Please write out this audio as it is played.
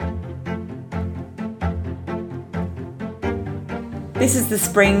This is the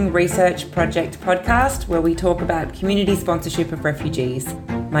Spring Research Project podcast where we talk about community sponsorship of refugees.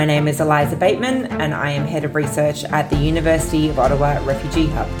 My name is Eliza Bateman and I am Head of Research at the University of Ottawa Refugee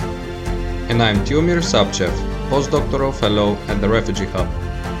Hub. And I'm Tiomir Sapchev, Postdoctoral Fellow at the Refugee Hub.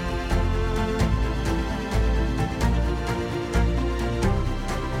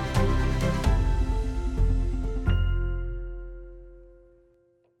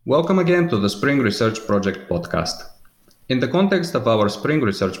 Welcome again to the Spring Research Project podcast. In the context of our Spring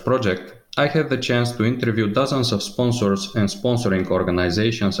Research Project, I had the chance to interview dozens of sponsors and sponsoring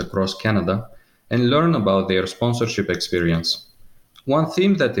organizations across Canada and learn about their sponsorship experience. One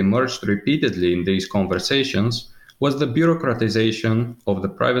theme that emerged repeatedly in these conversations was the bureaucratization of the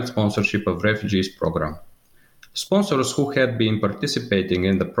private sponsorship of refugees program. Sponsors who had been participating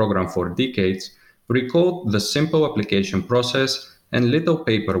in the program for decades recalled the simple application process and little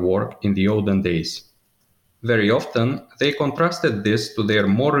paperwork in the olden days. Very often, they contrasted this to their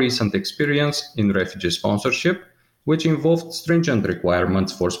more recent experience in refugee sponsorship, which involved stringent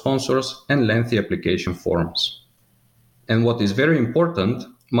requirements for sponsors and lengthy application forms. And what is very important,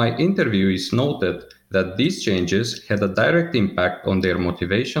 my interviewees noted that these changes had a direct impact on their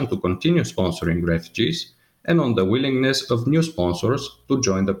motivation to continue sponsoring refugees and on the willingness of new sponsors to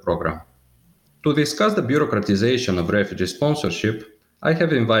join the program. To discuss the bureaucratization of refugee sponsorship, I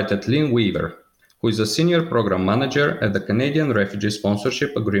have invited Lynn Weaver, who is a Senior Program Manager at the Canadian Refugee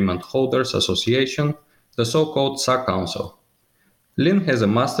Sponsorship Agreement Holders Association, the so-called SA Council. Lynn has a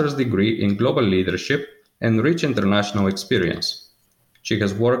master's degree in global leadership and rich international experience. She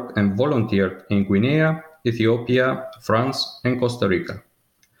has worked and volunteered in Guinea, Ethiopia, France, and Costa Rica.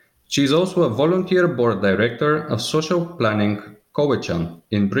 She is also a volunteer board director of social planning Cowichan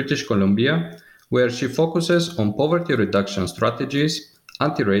in British Columbia, where she focuses on poverty reduction strategies,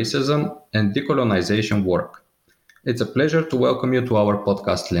 anti-racism, and decolonization work. It's a pleasure to welcome you to our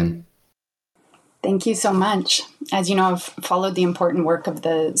podcast, Lynn. Thank you so much. As you know, I've followed the important work of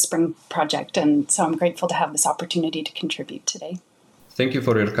the Spring Project, and so I'm grateful to have this opportunity to contribute today. Thank you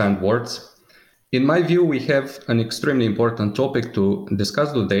for your kind words. In my view, we have an extremely important topic to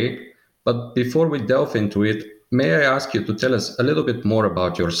discuss today, but before we delve into it, may I ask you to tell us a little bit more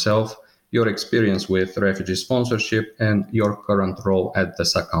about yourself, your experience with refugee sponsorship, and your current role at the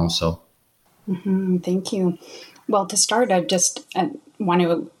SA Council. Thank you. Well, to start, I just want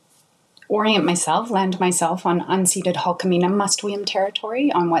to land myself on unceded Hul'qumi'num Musqueam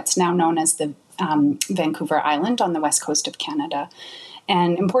territory on what's now known as the Vancouver Island on the west coast of Canada.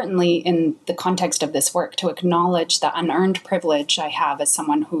 And importantly, in the context of this work, to acknowledge the unearned privilege I have as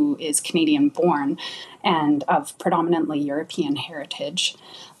someone who is Canadian-born and of predominantly European heritage.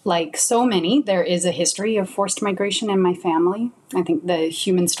 Like so many, there is a history of forced migration in my family. I think the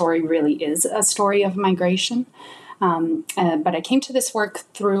human story really is a story of migration. But I came to this work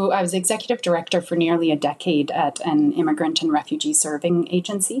I was executive director for nearly a decade at an immigrant and refugee serving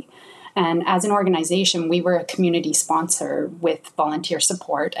agency. And as an organization, we were a community sponsor with volunteer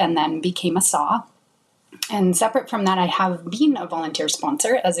support and then became a SAW. And separate from that, I have been a volunteer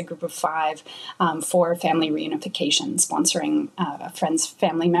sponsor as a group of 5 for family reunification, sponsoring friends'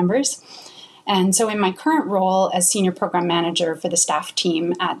 family members. And so in my current role as Senior Program Manager for the staff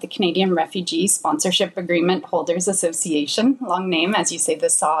team at the Canadian Refugee Sponsorship Agreement Holders Association, long name, as you say, the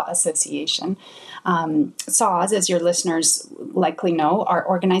SAW Association. SAWs, as your listeners likely know, are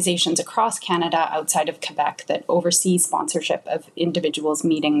organizations across Canada outside of Quebec that oversee sponsorship of individuals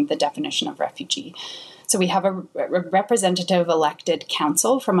meeting the definition of refugee. So we have a representative elected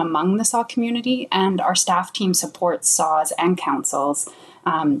council from among the SAW community, and our staff team supports SAWs and councils,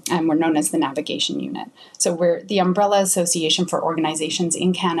 and we're known as the Navigation Unit. So we're the umbrella association for organizations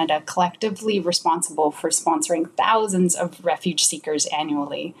in Canada collectively responsible for sponsoring thousands of refuge seekers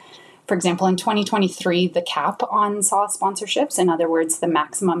annually. For example, in 2023, the cap on SAW sponsorships, in other words, the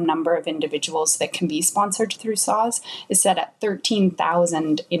maximum number of individuals that can be sponsored through SAWs, is set at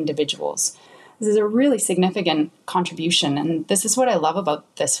 13,000 individuals. This is a really significant contribution, and this is what I love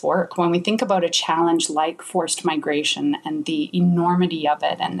about this work. When we think about a challenge like forced migration and the enormity of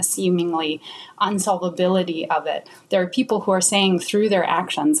it and the seemingly unsolvability of it, there are people who are saying through their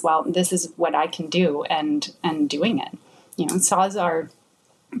actions, well, this is what I can do, and doing it. SAWs are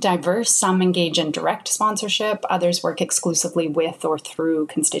diverse. Some engage in direct sponsorship. Others work exclusively with or through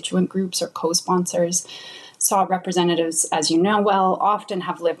constituent groups or co-sponsors. SAW representatives, as you know well, often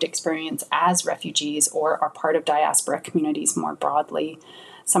have lived experience as refugees or are part of diaspora communities more broadly.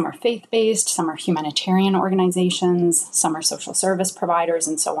 Some are faith-based, some are humanitarian organizations, some are social service providers,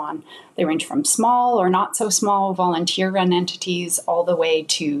 and so on. They range from small or not so small volunteer-run entities all the way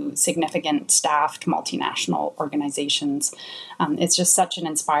to significant staffed multinational organizations. It's just such an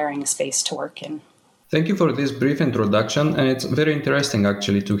inspiring space to work in. Thank you for this brief introduction, and it's very interesting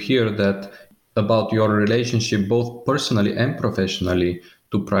actually to hear that about your relationship both personally and professionally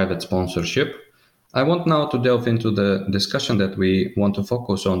to private sponsorship. I want now to delve into the discussion that we want to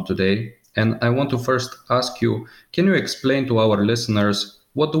focus on today, and I want to first ask you, can you explain to our listeners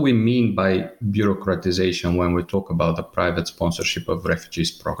what do we mean by bureaucratization when we talk about the private sponsorship of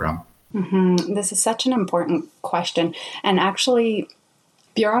refugees program? This is such an important question, and actually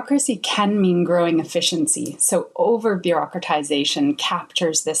bureaucracy can mean growing efficiency. So over-bureaucratization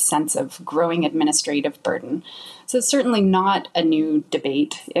captures this sense of growing administrative burden. So it's certainly not a new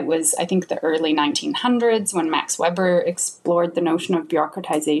debate. It was, I think, the early 1900s when Max Weber explored the notion of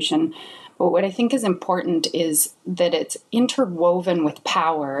bureaucratization. But what I think is important is that it's interwoven with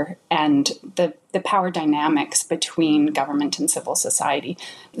power and the power dynamics between government and civil society.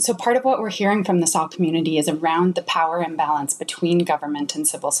 So part of what we're hearing from the SAW community is around the power imbalance between government and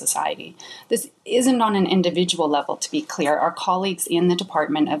civil society. This isn't on an individual level, to be clear. Our colleagues in the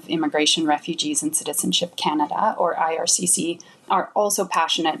Department of Immigration, Refugees and Citizenship Canada, or IRCC, are also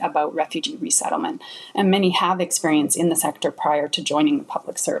passionate about refugee resettlement, and many have experience in the sector prior to joining the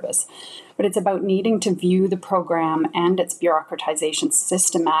public service. But it's about needing to view the program and its bureaucratization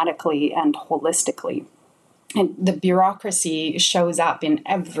systematically and holistically. And the bureaucracy shows up in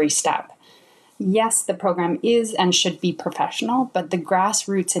every step. Yes, the program is and should be professional, but the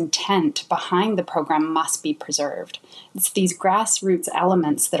grassroots intent behind the program must be preserved. It's these grassroots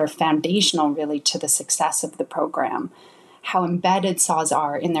elements that are foundational, really, to the success of the program. How embedded SAWs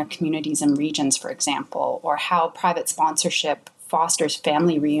are in their communities and regions, for example, or how private sponsorship fosters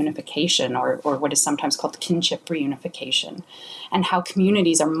family reunification, or what is sometimes called kinship reunification, and how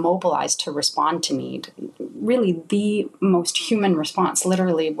communities are mobilized to respond to need. Really the most human response,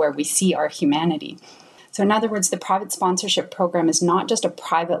 literally where we see our humanity. So in other words, the private sponsorship program is not just a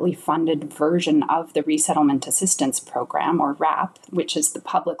privately funded version of the Resettlement Assistance Program, or RAP, which is the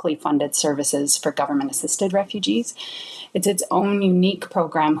publicly funded services for government-assisted refugees. It's its own unique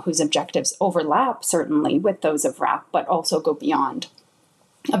program whose objectives overlap, certainly, with those of RAP, but also go beyond.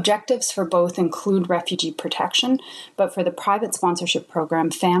 Objectives for both include refugee protection, but for the private sponsorship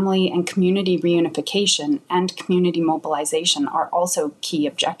program, family and community reunification and community mobilization are also key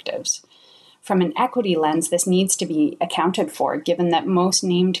objectives. From an equity lens, this needs to be accounted for, given that most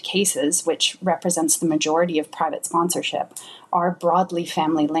named cases, which represents the majority of private sponsorship, are broadly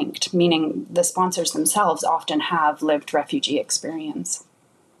family linked, meaning the sponsors themselves often have lived refugee experience.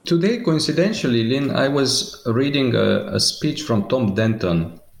 Today, coincidentally, Lynn, I was reading a speech from Tom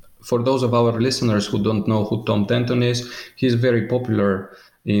Denton. For those of our listeners who don't know who Tom Denton is, he's very popular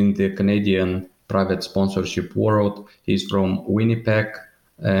in the Canadian private sponsorship world. He's from Winnipeg,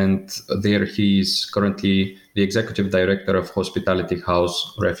 and there he is currently the executive director of Hospitality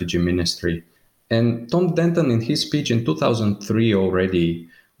House Refugee Ministry. And Tom Denton, in his speech in 2003 already,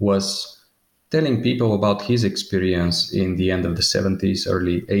 was telling people about his experience in the end of the 70s,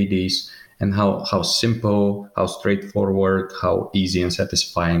 early 80s, and how simple, how straightforward, how easy and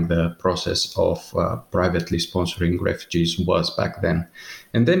satisfying the process of privately sponsoring refugees was back then.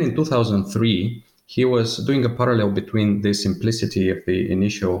 And then in 2003, he was doing a parallel between the simplicity of the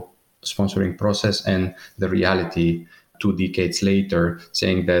initial sponsoring process and the reality 2 decades later,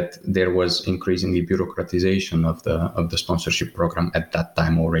 saying that there was increasingly bureaucratization of the sponsorship program at that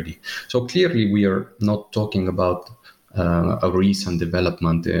time already. So clearly we are not talking about a recent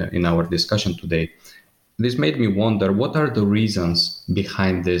development in our discussion today. This made me wonder, what are the reasons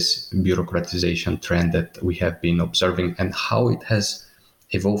behind this bureaucratization trend that we have been observing, and how it has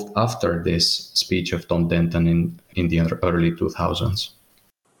evolved after this speech of Tom Denton in the early 2000s?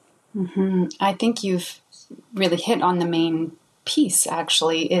 I think you've really hit on the main piece,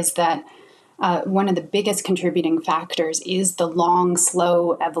 actually, is that one of the biggest contributing factors is the long,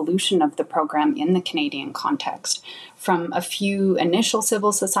 slow evolution of the program in the Canadian context, from a few initial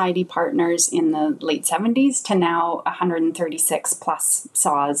civil society partners in the late 70s to now 136 plus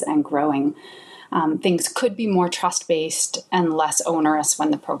SAWs and growing. Things could be more trust-based and less onerous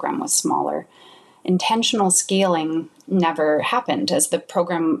when the program was smaller. Intentional scaling never happened, as the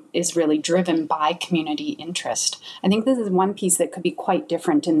program is really driven by community interest. I think this is one piece that could be quite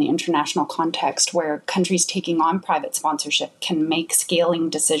different in the international context, where countries taking on private sponsorship can make scaling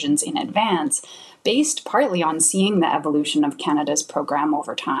decisions in advance, based partly on seeing the evolution of Canada's program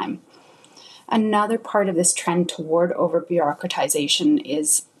over time. Another part of this trend toward over-bureaucratization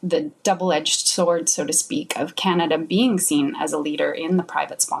is the double-edged sword, so to speak, of Canada being seen as a leader in the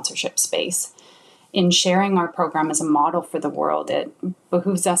private sponsorship space. In sharing our program as a model for the world, it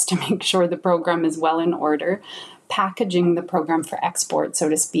behooves us to make sure the program is well in order. Packaging the program for export, so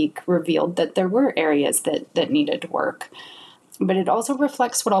to speak, revealed that there were areas that needed work. But it also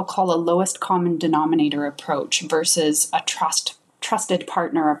reflects what I'll call a lowest common denominator approach versus a trusted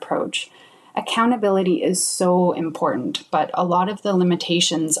partner approach. Accountability is so important, but a lot of the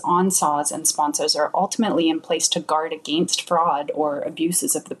limitations on SAWs and sponsors are ultimately in place to guard against fraud or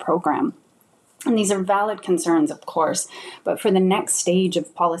abuses of the program. And these are valid concerns, of course, but for the next stage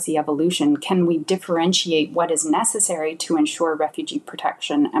of policy evolution, can we differentiate what is necessary to ensure refugee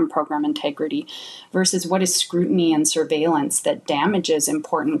protection and program integrity versus what is scrutiny and surveillance that damages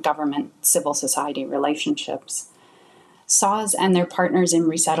important government-civil society relationships? SAWs and their partners in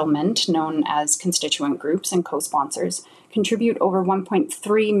resettlement, known as constituent groups and co-sponsors, contribute over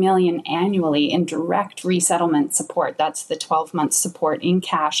 $1.3 million annually in direct resettlement support. That's the 12-month support in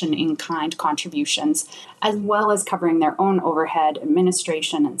cash and in-kind contributions, as well as covering their own overhead,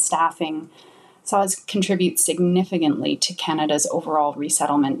 administration, and staffing. SAWs contribute significantly to Canada's overall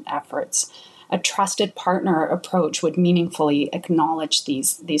resettlement efforts. A trusted partner approach would meaningfully acknowledge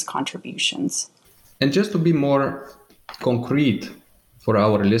these contributions. And just to be more concrete for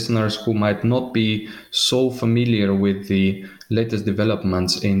our listeners who might not be so familiar with the latest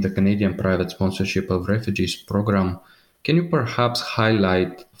developments in the Canadian private sponsorship of refugees program, can you perhaps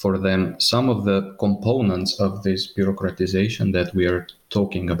highlight for them some of the components of this bureaucratization that we are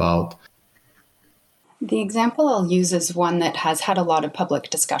talking about? The example I'll use is one that has had a lot of public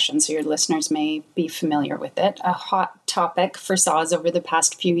discussion, so your listeners may be familiar with it. A hot topic for SAWs over the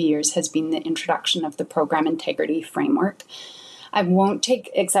past few years has been the introduction of the Program Integrity Framework. I won't take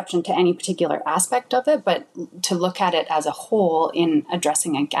exception to any particular aspect of it, but to look at it as a whole in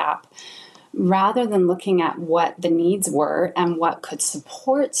addressing a gap. Rather than looking at what the needs were and what could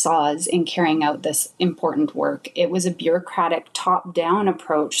support SAWs in carrying out this important work, it was a bureaucratic top-down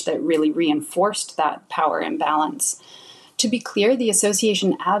approach that really reinforced that power imbalance. To be clear, the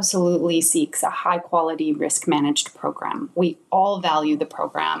association absolutely seeks a high-quality, risk-managed program. We all value the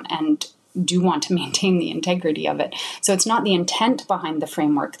program and do want to maintain the integrity of it. So it's not the intent behind the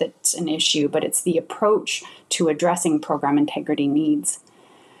framework that's an issue, but it's the approach to addressing program integrity needs.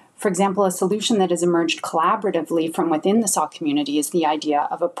 For example, a solution that has emerged collaboratively from within the SAW community is the idea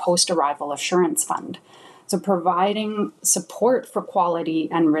of a post-arrival assurance fund. So providing support for quality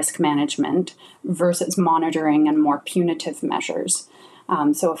and risk management versus monitoring and more punitive measures.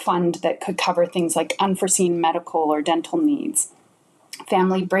 So a fund that could cover things like unforeseen medical or dental needs,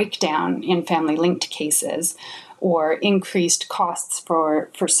 family breakdown in family-linked cases, or increased costs for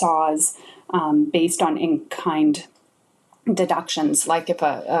SAWs based on in-kind deductions, like if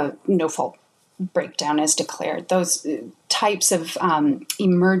a no-fault breakdown is declared. Those types of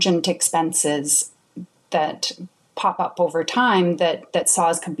emergent expenses that pop up over time that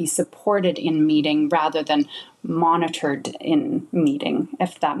SAWs could be supported in meeting rather than monitored in meeting,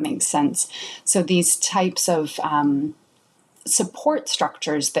 if that makes sense. So these types of support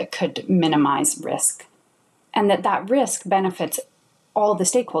structures that could minimize risk, and that risk benefits all the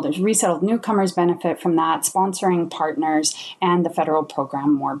stakeholders. Resettled newcomers benefit from that, sponsoring partners, and the federal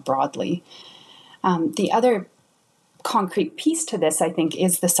program more broadly. The other concrete piece to this, I think,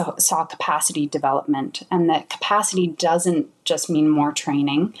 is the SAW capacity development. And that capacity doesn't just mean more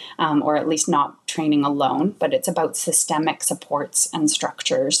training, or at least not training alone, but it's about systemic supports and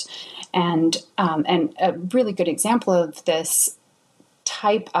structures. And a really good example of this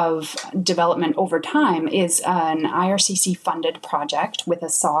type of development over time is an IRCC-funded project with a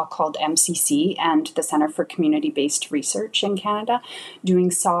SAW called MCC and the Centre for Community-Based Research in Canada,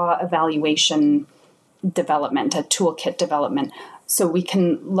 doing SAW evaluation development, a toolkit development. So we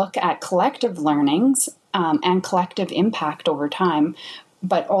can look at collective learnings and collective impact over time,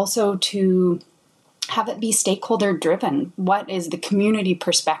 but also to have it be stakeholder driven. What is the community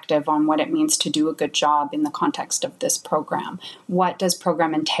perspective on what it means to do a good job in the context of this program? What does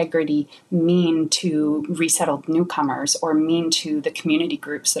program integrity mean to resettled newcomers or mean to the community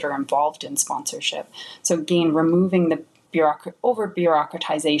groups that are involved in sponsorship? So again, removing the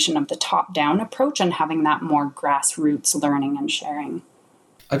over-bureaucratization of the top-down approach and having that more grassroots learning and sharing.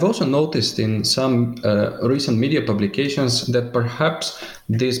 I've also noticed in some recent media publications that perhaps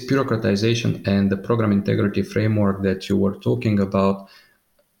this bureaucratization and the program integrity framework that you were talking about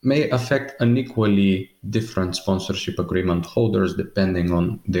may affect unequally different sponsorship agreement holders depending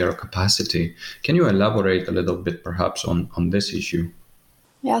on their capacity. Can you elaborate a little bit perhaps on this issue?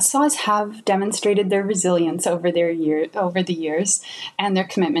 Yeah, SAWs have demonstrated their resilience over the years and their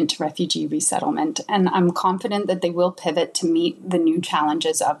commitment to refugee resettlement. And I'm confident that they will pivot to meet the new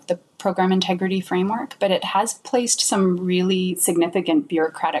challenges of the program integrity framework, but it has placed some really significant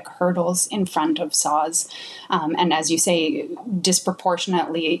bureaucratic hurdles in front of SAWs. And as you say,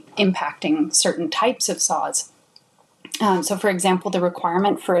 disproportionately impacting certain types of SAWs. So, for example, the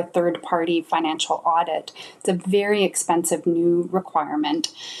requirement for a third-party financial audit, it's a very expensive new requirement.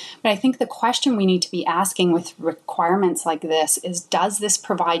 But I think the question we need to be asking with requirements like this is, does this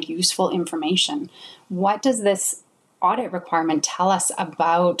provide useful information? What does this audit requirement tell us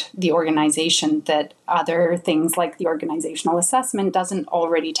about the organization that other things like the organizational assessment doesn't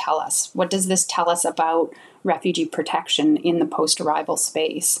already tell us? What does this tell us about refugee protection in the post-arrival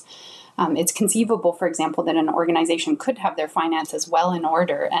space? It's conceivable, for example, that an organization could have their finances well in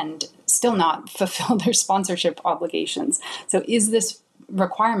order and still not fulfill their sponsorship obligations. So is this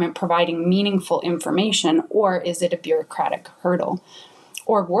requirement providing meaningful information, or is it a bureaucratic hurdle?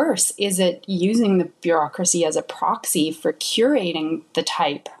 Or worse, is it using the bureaucracy as a proxy for curating the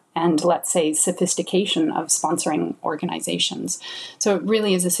type and, let's say, sophistication of sponsoring organizations? So it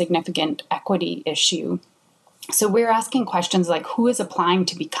really is a significant equity issue. So we're asking questions like, who is applying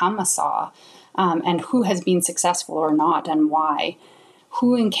to become a SAW, and who has been successful or not, and why?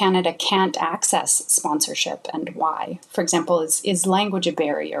 Who in Canada can't access sponsorship, and why? For example, is language a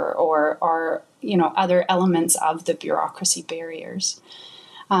barrier, or are other elements of the bureaucracy barriers?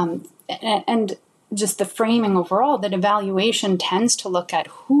 And just the framing overall, that evaluation tends to look at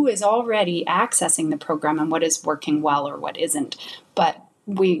who is already accessing the program and what is working well or what isn't. But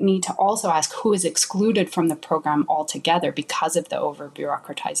we need to also ask who is excluded from the program altogether because of the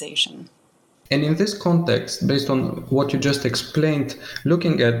over-bureaucratization. And in this context, based on what you just explained,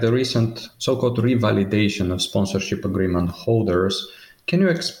 looking at the recent so-called revalidation of sponsorship agreement holders, can you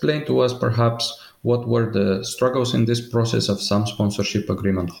explain to us perhaps what were the struggles in this process of some sponsorship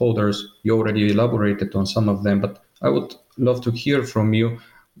agreement holders? You already elaborated on some of them, but I would love to hear from you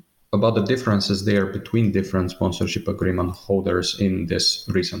about the differences there between different sponsorship agreement holders in this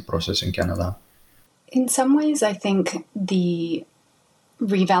recent process in Canada. In some ways, I think the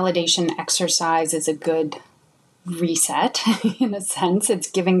revalidation exercise is a good reset. In a sense,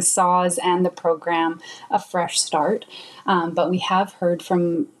 it's giving SAWs and the program a fresh start. But we have heard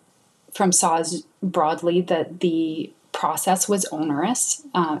from SAWs broadly that the process was onerous.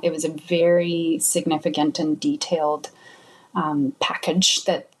 It was a very significant and detailed package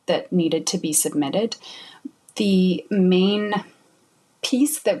that needed to be submitted. The main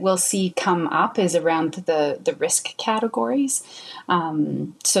piece that we'll see come up is around the risk categories.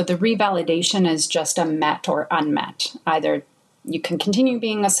 So the revalidation is just a met or unmet. Either you can continue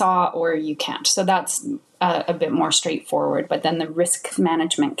being a SAW or you can't. So that's a bit more straightforward. But then the risk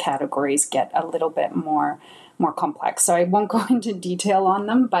management categories get a little bit more complex. So I won't go into detail on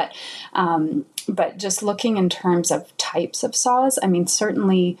them, but just looking in terms of types of SAWs, I mean,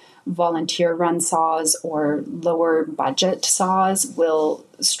 certainly volunteer-run SAWs or lower budget SAWs will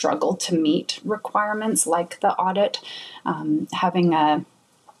struggle to meet requirements like the audit. Having a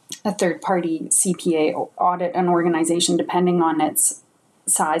third-party CPA audit an organization, depending on its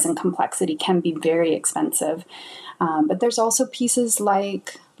size and complexity, can be very expensive. But there's also pieces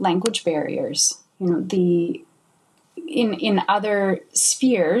like language barriers. In other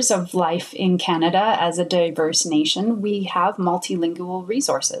spheres of life in Canada as a diverse nation, we have multilingual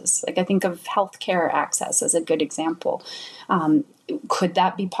resources. Like I think of healthcare access as a good example. Could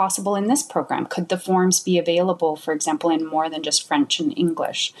that be possible in this program? Could the forms be available, for example, in more than just French and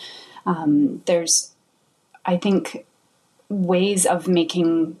English? There's, I think, ways of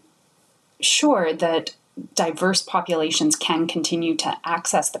making sure that diverse populations can continue to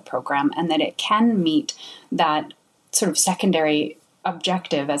access the program and that it can meet that sort of secondary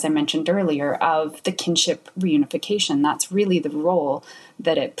objective, as I mentioned earlier, of the kinship reunification. That's really the role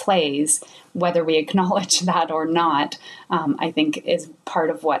that it plays, whether we acknowledge that or not, I think is part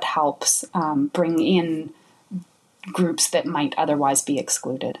of what helps bring in groups that might otherwise be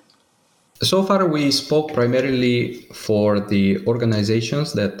excluded. So far, we spoke primarily for the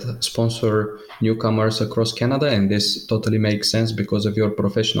organizations that sponsor newcomers across Canada, and this totally makes sense because of your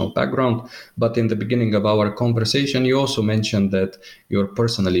professional background. But in the beginning of our conversation, you also mentioned that you're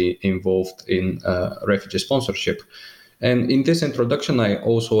personally involved in refugee sponsorship. And in this introduction, I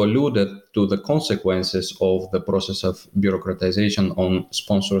also alluded to the consequences of the process of bureaucratization on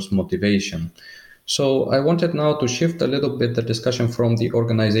sponsors' motivation. So I wanted now to shift a little bit the discussion from the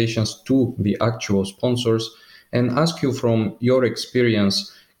organizations to the actual sponsors and ask you, from your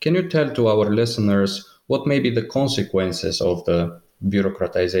experience, can you tell to our listeners what may be the consequences of the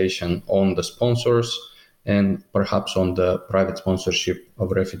bureaucratization on the sponsors and perhaps on the private sponsorship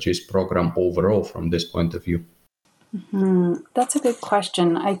of refugees program overall from this point of view? That's a good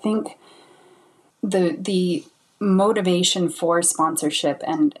question. I think the motivation for sponsorship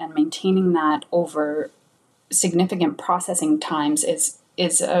and maintaining that over significant processing times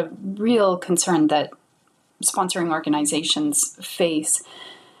is a real concern that sponsoring organizations face.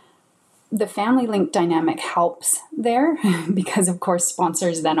 The family link dynamic helps there because, of course,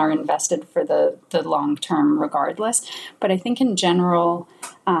 sponsors then are invested for the long term regardless. But I think in general,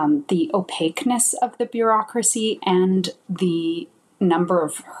 the opaqueness of the bureaucracy and the number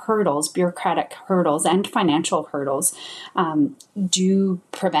of hurdles, bureaucratic hurdles and financial hurdles, do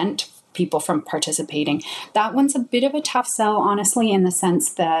prevent people from participating. That one's a bit of a tough sell, honestly, in the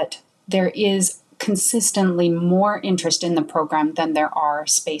sense that there is consistently more interest in the program than there are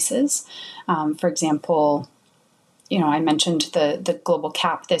spaces. For example, I mentioned the global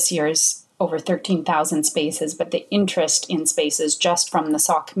cap this year is over 13,000 spaces, but the interest in spaces just from the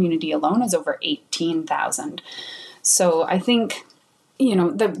SAW community alone is over 18,000. So I think,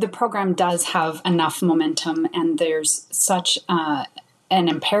 the program does have enough momentum, and there's such an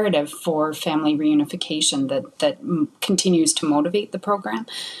imperative for family reunification that continues to motivate the program.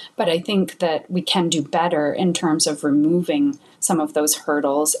 But I think that we can do better in terms of removing some of those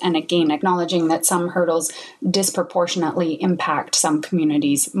hurdles. And again, acknowledging that some hurdles disproportionately impact some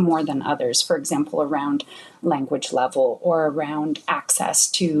communities more than others. For example, around language level or around access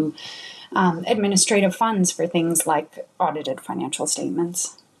to administrative funds for things like audited financial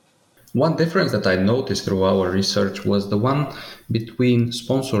statements. One difference that I noticed through our research was the one between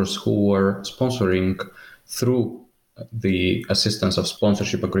sponsors who were sponsoring through the assistance of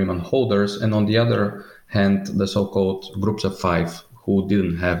sponsorship agreement holders, and on the other hand, the so-called groups of five who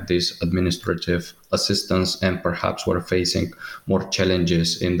didn't have this administrative assistance and perhaps were facing more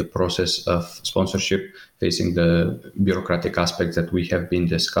challenges in the process of sponsorship, facing the bureaucratic aspects that we have been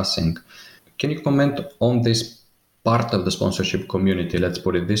discussing. Can you comment on this part of the sponsorship community, let's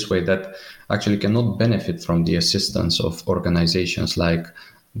put it this way, that actually cannot benefit from the assistance of organizations like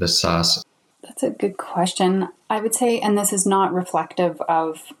the SAS? That's a good question. I would say, and this is not reflective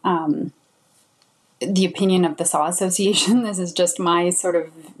of the opinion of the SAW Association, this is just my sort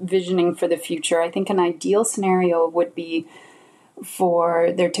of visioning for the future. I think an ideal scenario would be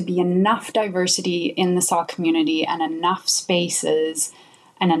for there to be enough diversity in the SAW community and enough spaces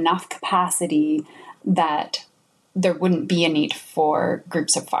and enough capacity that there wouldn't be a need for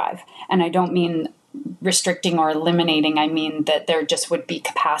groups of five. And I don't mean restricting or eliminating. I mean that there just would be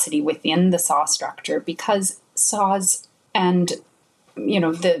capacity within the SAW structure, because SAWs and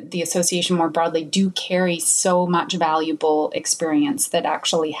the association more broadly do carry so much valuable experience that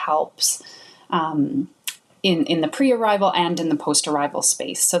actually helps in the pre-arrival and in the post-arrival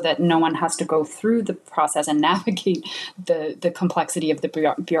space, so that no one has to go through the process and navigate the complexity of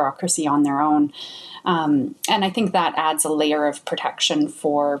the bureaucracy on their own. And I think that adds a layer of protection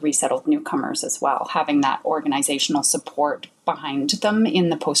for resettled newcomers as well, having that organizational support behind them in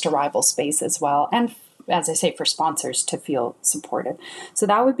the post-arrival space as well. And as I say, for sponsors to feel supported. So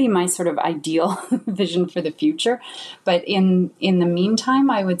that would be my sort of ideal vision for the future. But in the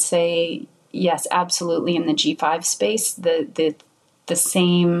meantime, I would say, yes, absolutely. In the G5 space, the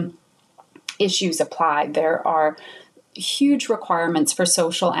same issues apply. There are huge requirements for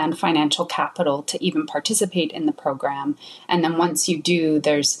social and financial capital to even participate in the program. And then once you do,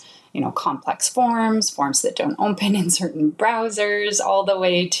 there's complex forms that don't open in certain browsers, all the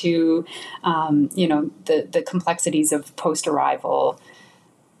way to the complexities of post-arrival,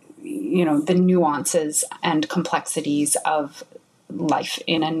 the nuances and complexities of life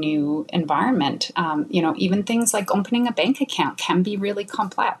in a new environment. Even things like opening a bank account can be really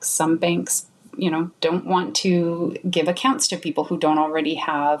complex. Some banks don't want to give accounts to people who don't already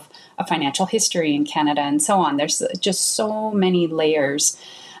have a financial history in Canada, and so on. There's just so many layers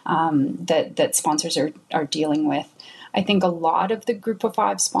that sponsors are dealing with. I think a lot of the group of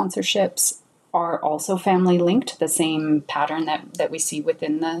five sponsorships are also family linked, the same pattern that we see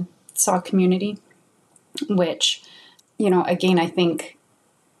within the SAW community, which, again, I think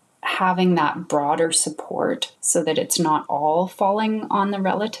having that broader support so that it's not all falling on the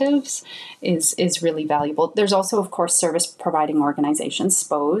relatives is really valuable. There's also, of course, service providing organizations,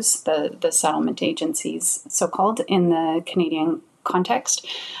 SPOs, the settlement agencies, so-called, in the Canadian context,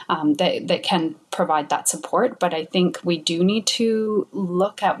 that can provide that support. But I think we do need to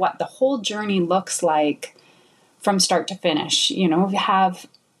look at what the whole journey looks like from start to finish. Have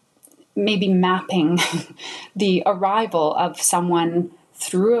maybe mapping the arrival of someone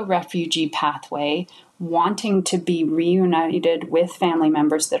through a refugee pathway, wanting to be reunited with family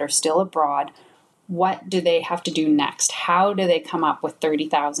members that are still abroad. What do they have to do next? How do they come up with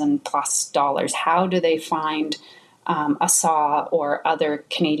 $30,000 plus? How do they find a SAW or other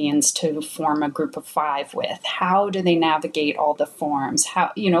Canadians to form a group of 5 with? How do they navigate all the forms?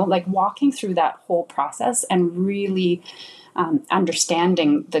 How, like walking through that whole process and really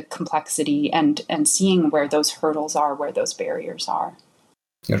understanding the complexity and seeing where those hurdles are, where those barriers are.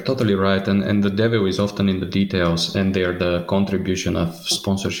 You're totally right. And the devil is often in the details, and there the contribution of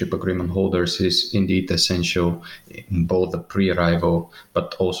sponsorship agreement holders is indeed essential in both the pre-arrival,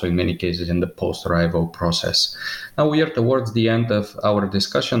 but also in many cases in the post-arrival process. Now we are towards the end of our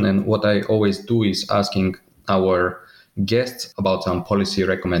discussion, and what I always do is asking our guests about some policy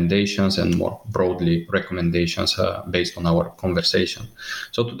recommendations and more broadly recommendations based on our conversation.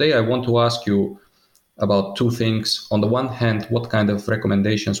 So today I want to ask you about 2 things. On the one hand, what kind of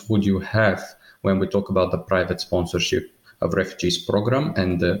recommendations would you have when we talk about the private sponsorship of refugees program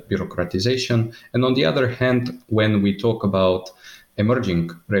and the bureaucratization? And on the other hand, when we talk about emerging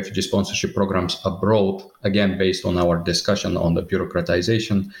refugee sponsorship programs abroad, again, based on our discussion on the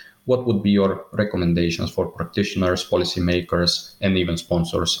bureaucratization, what would be your recommendations for practitioners, policymakers, and even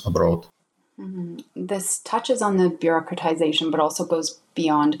sponsors abroad? This touches on the bureaucratization, but also goes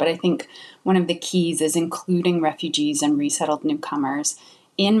beyond. But I think one of the keys is including refugees and resettled newcomers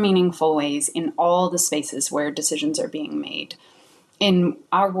in meaningful ways in all the spaces where decisions are being made. In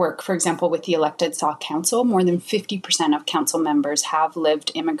our work, for example, with the elected SAW Council, more than 50% of council members have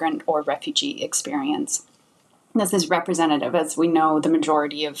lived immigrant or refugee experience. This is representative. As we know, the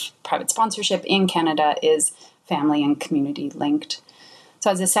majority of private sponsorship in Canada is family and community linked. So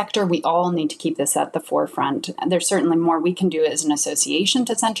as a sector, we all need to keep this at the forefront. There's certainly more we can do as an association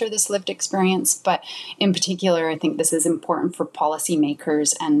to center this lived experience, but in particular, I think this is important for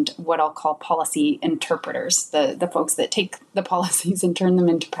policymakers and what I'll call policy interpreters, the folks that take the policies and turn them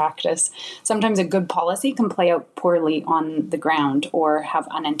into practice. Sometimes a good policy can play out poorly on the ground or have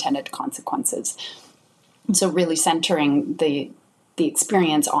unintended consequences. So really centering the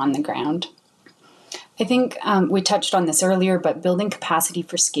experience on the ground. I think we touched on this earlier, but building capacity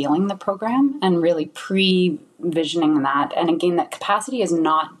for scaling the program and really pre-visioning that. And again, that capacity is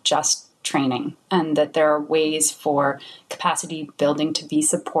not just training, and that there are ways for capacity building to be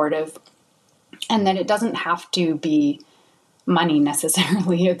supportive, and that it doesn't have to be money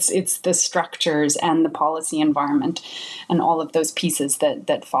necessarily. It's the structures and the policy environment and all of those pieces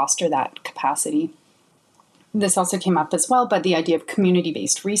that foster that capacity. This also came up as well, but the idea of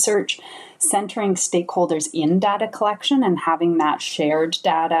community-based research, centering stakeholders in data collection and having that shared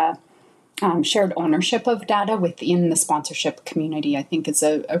data, shared ownership of data within the sponsorship community, I think is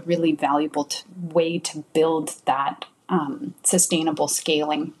a really valuable way to build that sustainable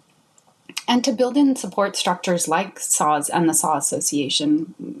scaling. And to build in support structures like SAWS and the SAW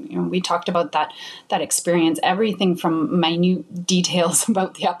Association. We talked about that experience, everything from minute details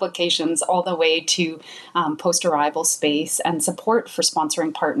about the applications all the way to post-arrival space and support for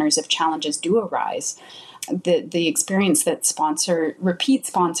sponsoring partners if challenges do arise. The experience that repeat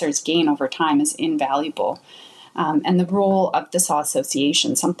sponsors gain over time is invaluable. And the role of the SAW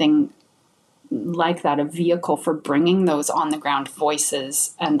Association, something like that, a vehicle for bringing those on-the-ground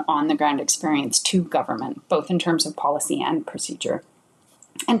voices and on-the-ground experience to government, both in terms of policy and procedure,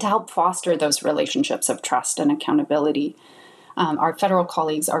 and to help foster those relationships of trust and accountability. Our federal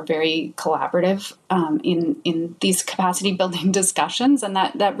colleagues are very collaborative in these capacity-building discussions, and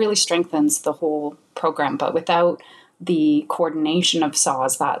that really strengthens the whole program. But without the coordination of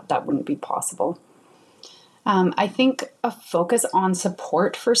SAWs, that wouldn't be possible. I think a focus on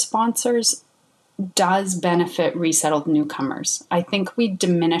support for sponsors does benefit resettled newcomers. I think we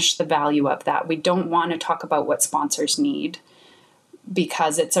diminish the value of that. We don't want to talk about what sponsors need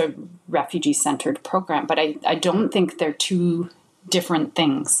because it's a refugee-centered program, but I don't think they're two different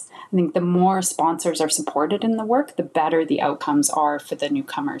things. I think the more sponsors are supported in the work, the better the outcomes are for the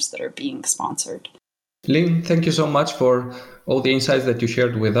newcomers that are being sponsored. Lynn, thank you so much for all the insights that you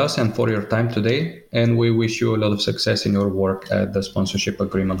shared with us and for your time today. And we wish you a lot of success in your work at the Sponsorship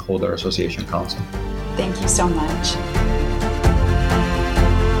Agreement Holder Association Council. Thank you so much.